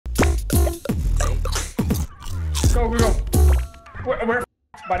Go, go, go. Where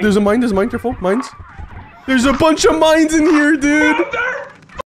buddy? There's a mine, careful. Mines. There's a bunch of mines in here, dude!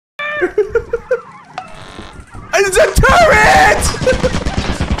 It's a turret!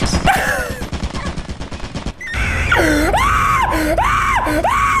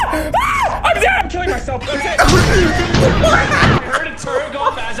 I'm dead! I'm killing myself. I'm dead. I heard a turret go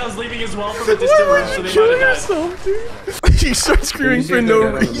off as I was leaving as well from a distant room, so they might have died. He starts screaming for no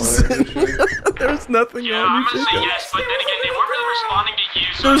reason. There's nothing Yeah, on I'm you. gonna say yes, but then again, they weren't really responding to you.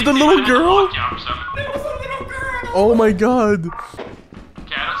 So There's the little girl. Oh my god. Okay,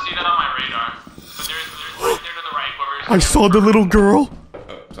 I don't see that on my radar. But there's right there to the right. I saw the little girl.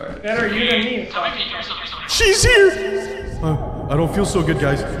 Better you than me. Tell me if you hear something. She's here. I don't feel so good,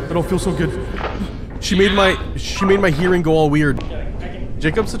 guys. I don't feel so good. She made my hearing go all weird.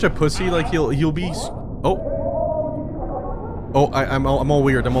 Jacob's such a pussy. Like he'll be. I'm all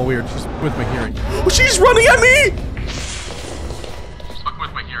weird. I'm all weird. She's with my hearing. Oh, she's running at me. She's fucking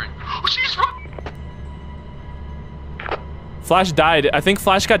with my hearing. Oh, she's running. Flash died. I think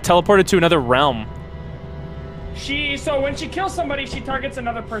Flash got teleported to another realm. So when she kills somebody, she targets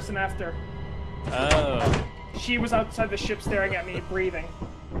another person after. Oh. She was outside the ship staring at me, breathing.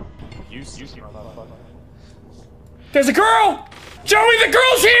 You smart motherfucker. There's a girl! Joey, the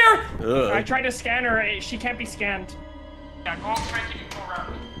girl's here! Ugh. I tried to scan her. She can't be scanned. Yeah, go try to go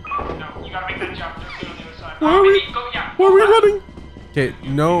around. No, you gotta make that jump. Just go to the other side. Where are we? Go, yeah. Where are we running? Okay,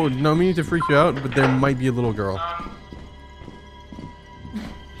 no meaning to freak you out, but there might be a little girl.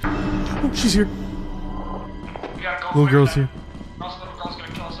 Oh, she's here. We gotta go. Little girl's here. Also, little girl's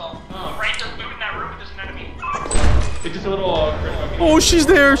gonna kill us all. Right, just move in that room. There's an enemy. It's just a little Oh, she's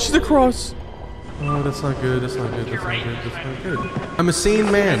there. She's across. Oh, that's not good. That's not good. That's not good. That's not good. I'm a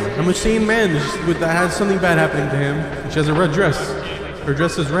sane man. I'm a sane man that has something bad happening to him. She has a red dress. Her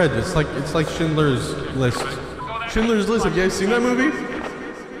dress is red. It's like Schindler's List. Schindler's List. Have you guys seen that movie?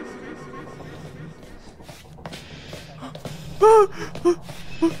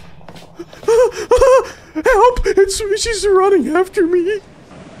 Help! She's running after me. We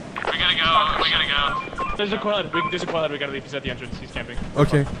gotta go. We gotta go. There's a coil head. There's a coil head. We gotta leave. He's at the entrance. He's camping.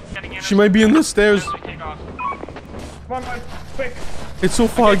 Okay. She might be in the stairs. Come on, quick. It's so I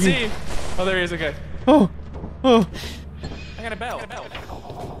foggy. can't see. Oh, there he is. Okay. Oh. I got a bell.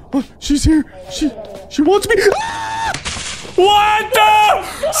 Oh, she's here. She wants me. What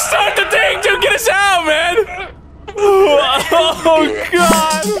the? Start the thing, dude. Get us out, man. Oh,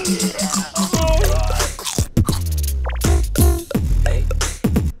 God.